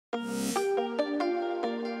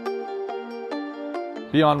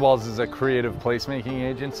Beyond Walls is a creative placemaking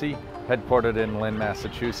agency headquartered in Lynn,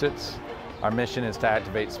 Massachusetts. Our mission is to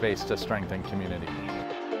activate space to strengthen community.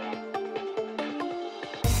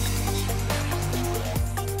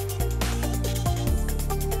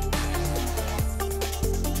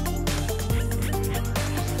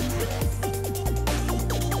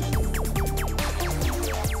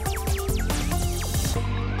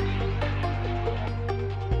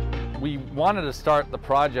 We wanted to start the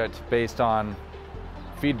project based on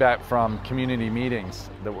feedback from community meetings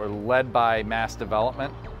that were led by mass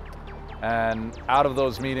development. And out of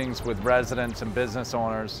those meetings with residents and business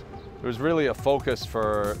owners, there was really a focus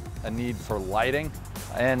for a need for lighting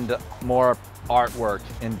and more artwork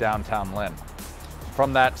in downtown Lynn.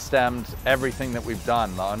 From that stemmed everything that we've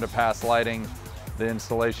done, the underpass lighting, the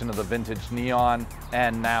installation of the vintage neon,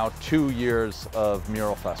 and now 2 years of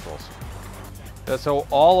mural festivals. So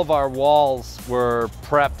all of our walls were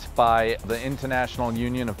prepped by the International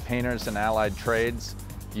Union of Painters and Allied Trades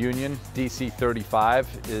Union. DC 35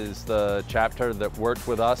 is the chapter that worked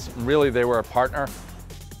with us. Really, they were a partner.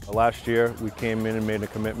 Last year, we came in and made a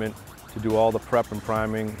commitment to do all the prep and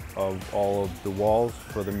priming of all of the walls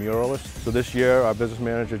for the muralists. So this year, our business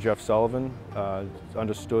manager, Jeff Sullivan,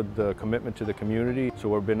 understood the commitment to the community. So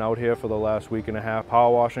we've been out here for the last week and a half,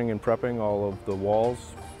 power washing and prepping all of the walls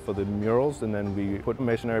for the murals, and then we put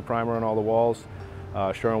masonry primer on all the walls.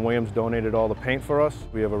 Sherwin-Williams donated all the paint for us.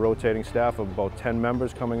 We have a rotating staff of about 10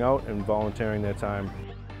 members coming out and volunteering their time.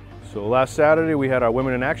 So last Saturday we had our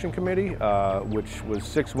Women in Action Committee, which was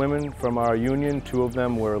 6 women from our union. 2 of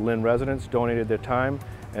them were Lynn residents, donated their time,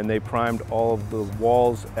 and they primed all of the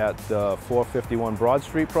walls at the 451 Broad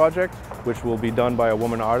Street project, which will be done by a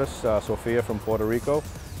woman artist, Sophia from Puerto Rico.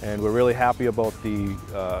 And we're really happy about the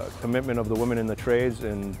commitment of the women in the trades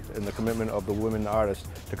and the commitment of the women artists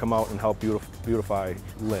to come out and help beautify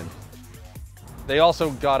Lynn. They also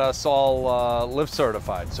got us all lift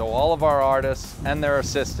certified. So all of our artists and their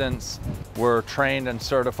assistants were trained and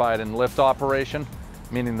certified in lift operation,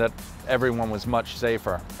 meaning that everyone was much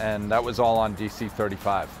safer. And that was all on DC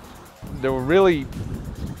 35. There were really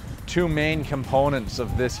 2 main components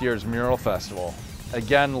of this year's Mural Festival.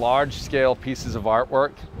 Again, large-scale pieces of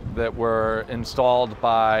artwork that were installed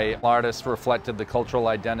by artists reflected the cultural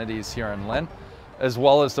identities here in Lynn, as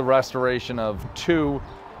well as the restoration of 2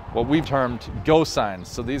 what we've termed ghost signs.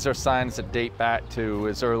 So these are signs that date back to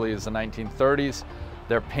as early as the 1930s.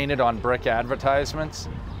 They're painted on brick advertisements,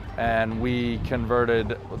 and we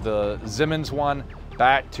converted the Simmons one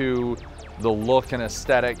back to the look and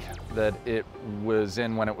aesthetic that it was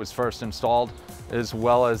in when it was first installed, as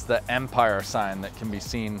well as the Empire sign that can be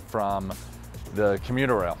seen from the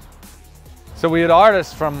commuter rail. So we had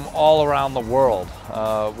artists from all around the world.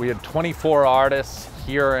 We had 24 artists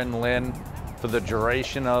here in Lynn for the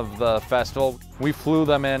duration of the festival. We flew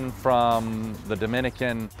them in from the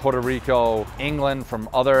Dominican, Puerto Rico, England, from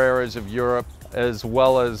other areas of Europe, as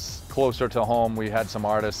well as closer to home, we had some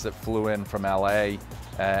artists that flew in from LA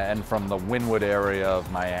and from the Wynwood area of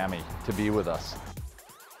Miami to be with us.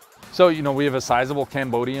 So, we have a sizable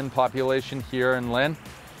Cambodian population here in Lynn.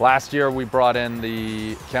 Last year we brought in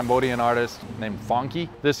the Cambodian artist named Fonky.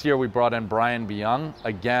 This year we brought in Brian Byung,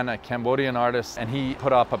 again a Cambodian artist, and he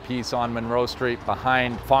put up a piece on Monroe Street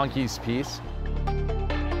behind Fonky's piece.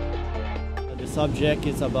 The subject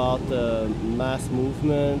is about mass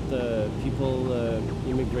movement, people,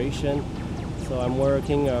 immigration. So I'm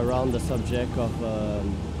working around the subject of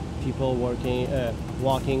people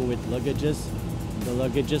walking with luggages. The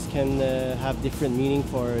luggages can have different meaning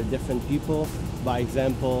for different people. By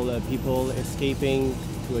example, people escaping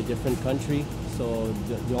to a different country, so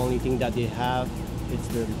the only thing that they have is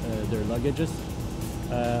their luggages.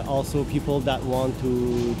 Also people that want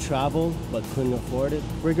to travel but couldn't afford it.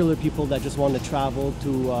 Regular people that just want to travel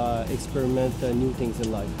to experiment new things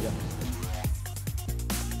in life. Yeah.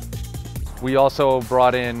 We also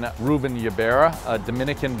brought in Ruben Ybarra, a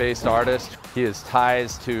Dominican-based artist. He has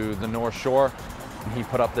ties to the North Shore. He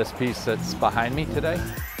put up this piece that's behind me today.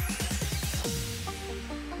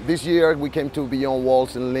 This year we came to Beyond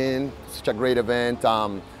Walls in Lynn, such a great event.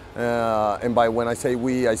 And by when I say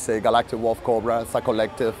we, I say Galactic Wolf Cobra. It's a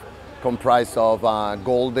collective comprised of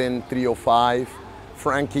Golden 305,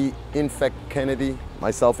 Frankie Infect Kennedy,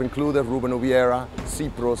 myself included, Ruben Ubiera,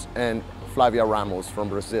 Cipros, and Flavia Ramos from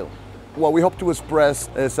Brazil. What we hope to express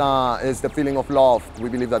is the feeling of love. We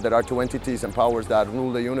believe that there are 2 entities and powers that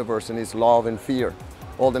rule the universe, and it's love and fear.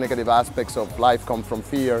 All the negative aspects of life come from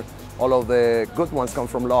fear. All of the good ones come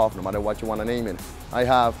from love, no matter what you want to name it. I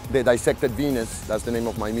have the Dissected Venus, that's the name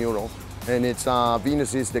of my mural, and it's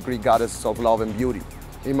Venus is the Greek goddess of love and beauty.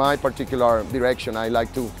 In my particular direction, I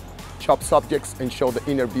like to chop subjects and show the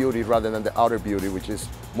inner beauty rather than the outer beauty, which is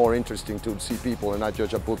more interesting to see people and not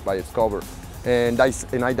judge a book by its cover. And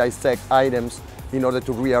I dissect items in order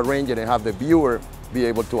to rearrange it and have the viewer be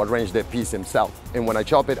able to arrange the piece himself. And when I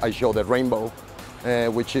chop it, I show the rainbow,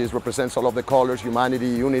 which represents all of the colors, humanity,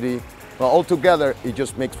 unity. All together, it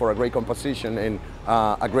just makes for a great composition and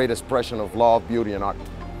a great expression of love, beauty, and art.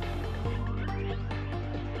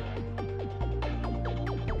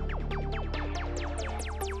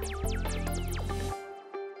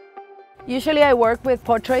 Usually I work with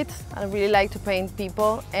portraits. I really like to paint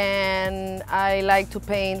people, and I like to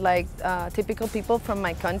paint like typical people from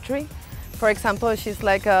my country. For example, she's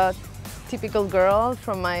like a typical girl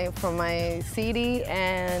from my city,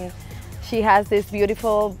 and she has this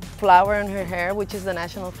beautiful flower in her hair, which is the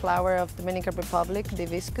national flower of Dominican Republic, the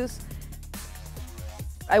hibiscus.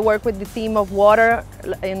 I work with the theme of water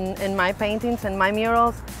in my paintings and my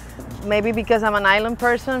murals. Maybe because I'm an island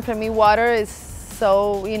person, for me water is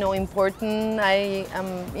so, important. I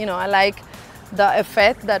like the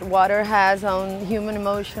effect that water has on human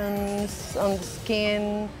emotions, on the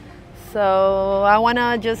skin. So I want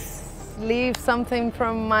to just leave something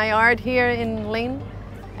from my art here in Lynn,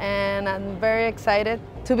 and I'm very excited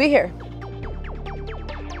to be here.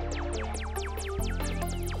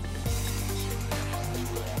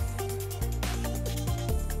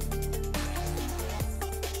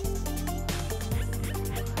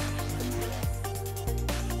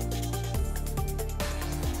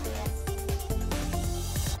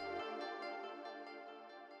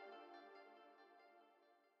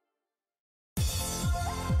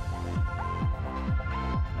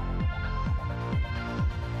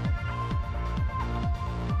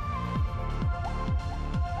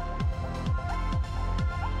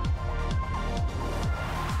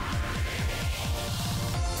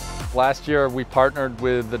 Last year we partnered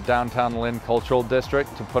with the Downtown Lynn Cultural District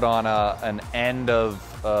to put on an end of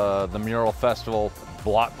the Mural Festival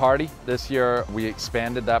block party. This year we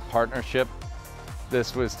expanded that partnership.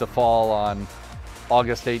 This was to fall on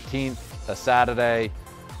August 18th, a Saturday.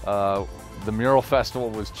 The Mural Festival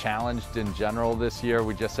was challenged in general this year.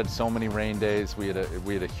 We just had so many rain days. We had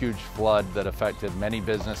a huge flood that affected many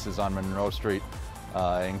businesses on Monroe Street,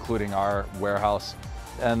 including our warehouse.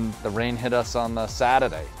 And the rain hit us on the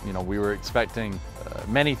Saturday. We were expecting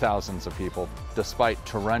many thousands of people. Despite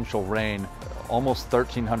torrential rain, almost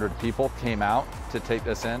 1,300 people came out to take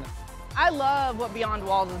this in. I love what Beyond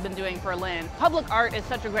Walls has been doing for Lynn. Public art is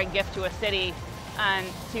such a great gift to a city, and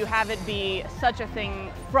to have it be such a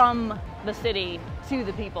thing from the city to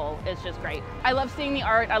the people is just great. I love seeing the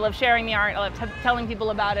art, I love sharing the art, I love telling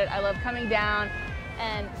people about it, I love coming down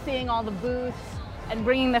and seeing all the booths and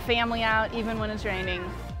bringing the family out even when it's raining.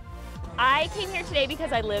 I came here today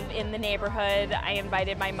because I live in the neighborhood. I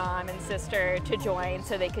invited my mom and sister to join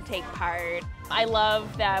so they could take part. I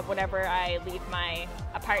love that whenever I leave my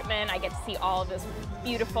apartment, I get to see all of this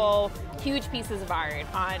beautiful, huge pieces of art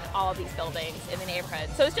on all of these buildings in the neighborhood.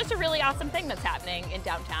 So it's just a really awesome thing that's happening in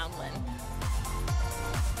downtown Lynn.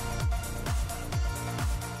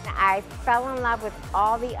 I fell in love with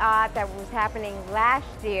all the art that was happening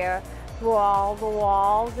last year through all the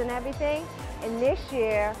walls and everything. And this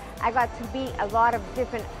year, I got to meet a lot of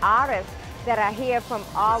different artists that are here from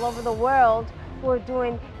all over the world who are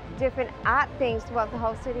doing different art things throughout the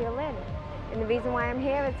whole city of Lynn. And the reason why I'm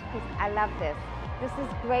here is because I love this. This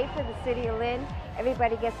is great for the city of Lynn.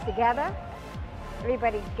 Everybody gets together.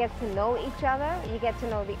 Everybody gets to know each other. You get to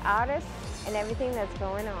know the artists and everything that's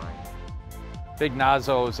going on. Big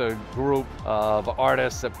Nazo is a group of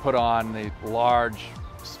artists that put on the large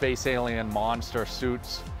space alien monster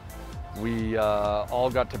suits. We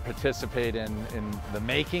all got to participate in the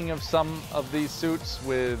making of some of these suits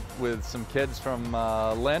with some kids from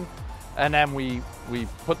Lynn. And then we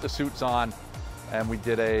put the suits on and we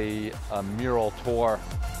did a mural tour.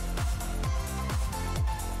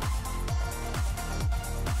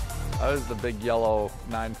 I was the big yellow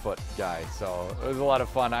 9-foot guy, so it was a lot of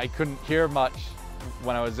fun. I couldn't hear much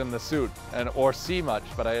when I was in the suit or see much,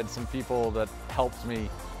 but I had some people that helped me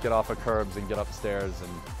get off of curbs and get upstairs, and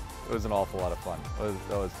it was an awful lot of fun.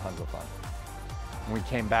 That was tons of fun. We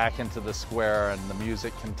came back into the square and the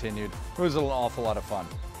music continued. It was an awful lot of fun.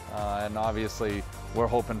 And obviously, we're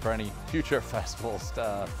hoping for any future festivals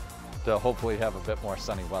to hopefully have a bit more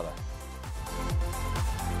sunny weather.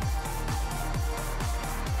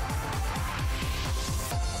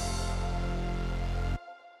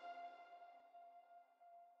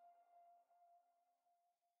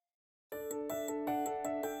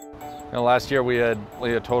 Last year we had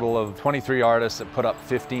a total of 23 artists that put up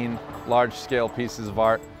 15 large-scale pieces of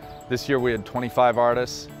art. This year we had 25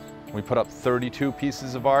 artists. We put up 32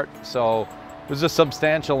 pieces of art, so it was a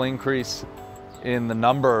substantial increase in the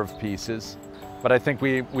number of pieces. But I think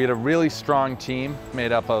we had a really strong team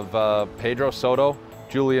made up of Pedro Soto,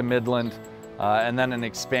 Julia Midland, and then an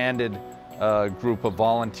expanded group of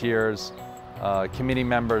volunteers, committee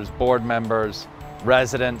members, board members,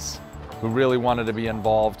 residents who really wanted to be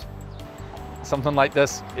involved. Something like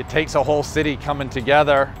this, it takes a whole city coming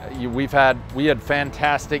together. We had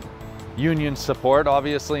fantastic union support,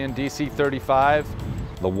 obviously, in DC 35.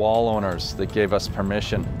 The wall owners that gave us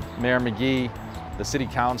permission, Mayor McGee, the city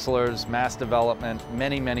councilors, mass development,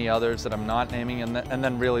 many others that I'm not naming, and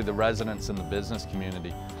then really the residents in the business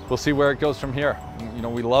community. We'll see where it goes from here. You know,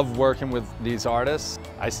 we love working with these artists.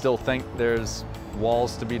 I still think there's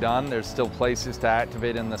walls to be done. There's still places to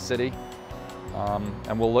activate in the city.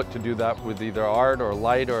 And we'll look to do that with either art or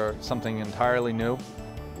light or something entirely new.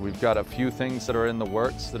 We've got a few things that are in the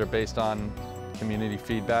works that are based on community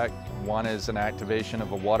feedback. One is an activation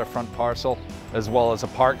of a waterfront parcel, as well as a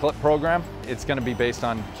parklet program. It's going to be based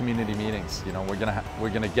on community meetings. You know, we're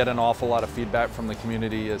going to get an awful lot of feedback from the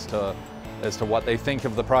community as to what they think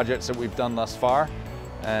of the projects that we've done thus far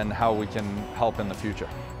and how we can help in the future.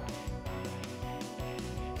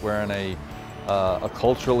 We're in a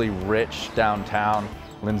culturally rich downtown.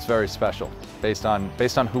 Lynn's very special based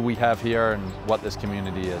on who we have here and what this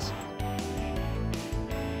community is.